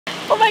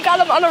Oh my god,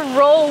 I'm on a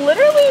roll,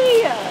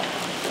 literally.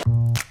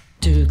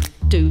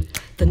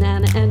 The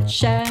Nana and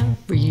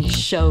Shari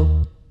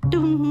Show.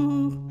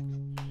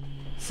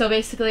 So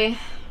basically,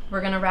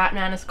 we're gonna wrap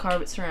Nana's car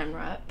with saran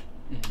wrap.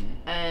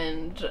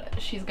 And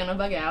she's gonna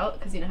bug out,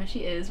 because you know how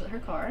she is with her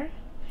car.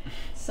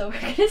 So we're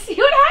gonna see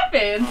what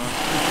happens.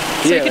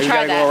 So yeah, we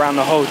gotta go around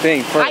the whole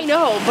thing first. I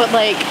know, but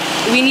like,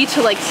 we need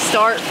to like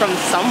start from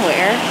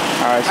somewhere.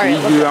 Alright, so you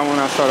do that one,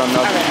 I'll start on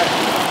nothing.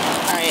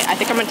 Alright, I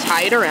think I'm gonna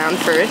tie it around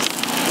first,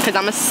 because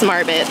I'm a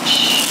smart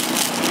bitch.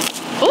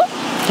 Ooh,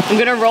 I'm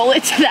gonna roll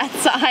it to that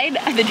side,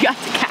 and then you have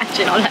to catch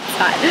it on that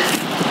side.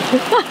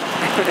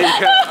 You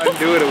gotta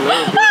undo it a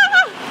little bit.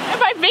 And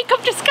my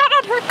makeup just got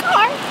on her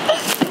car.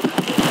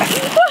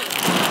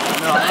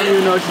 No, I don't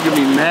even know if she's gonna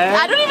be mad.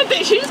 I don't even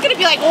think she's just gonna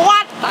be like,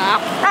 what the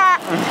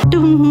fuck?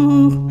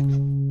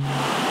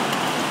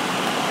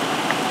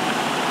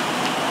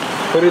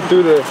 Put it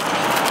through the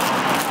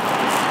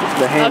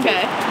handle.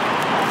 Okay.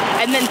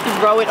 And then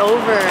throw it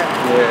over.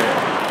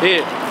 Yeah.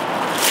 Hit.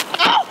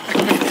 Oh!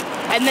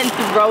 And then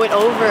throw it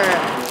over.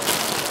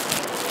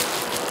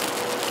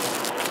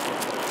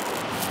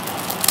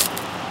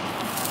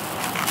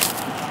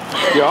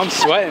 Yo, I'm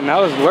sweating. That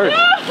was work.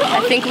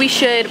 I think we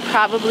should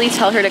probably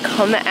tell her to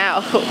come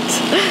out,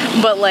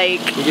 but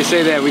like... We can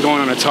say that we're going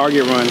on a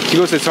Target run. She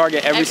goes to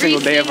Target every single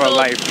day of her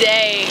life.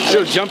 Day.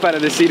 She'll jump out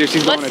of the seat if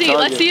she's going to Target.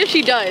 Let's see if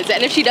she does.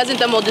 And if she doesn't,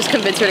 then we'll just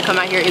convince her to come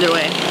out here either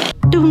way.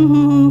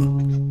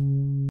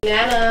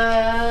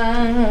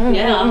 Nana.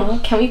 Yeah.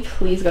 Can we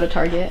please go to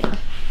Target?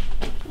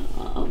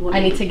 I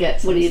need to get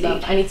some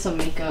stuff. I need some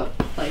makeup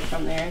like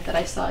from there that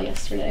I saw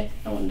yesterday.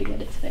 I wanted to get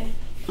it today.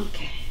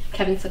 Okay.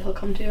 Kevin said he'll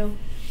come too.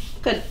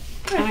 Good.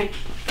 All right.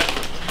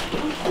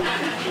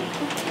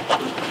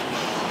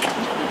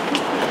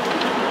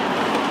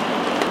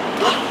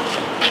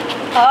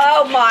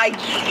 Oh my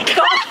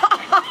god!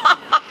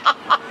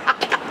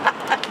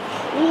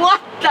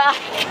 What the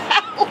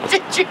hell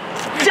did you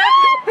do?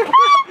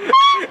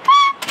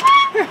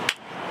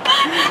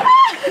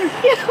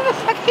 You're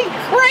fucking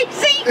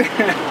crazy!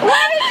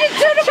 What did you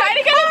do to Try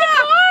to get in the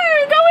car!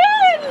 Go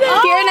in! Oh.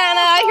 Here,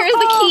 Nana, here's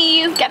the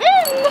keys. Get in!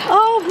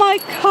 Oh my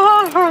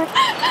car!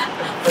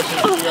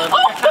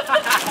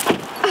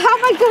 How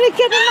am I gonna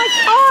get in my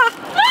car?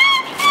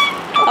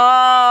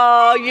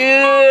 Oh, you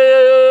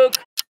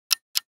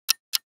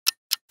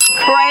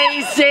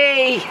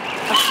crazy!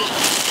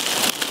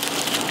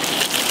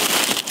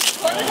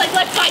 Well, it's like,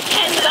 let's buy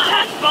 10 of the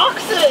hash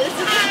boxes.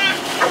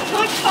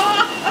 My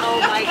car! Oh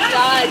my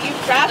god, you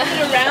wrapped it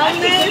around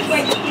this?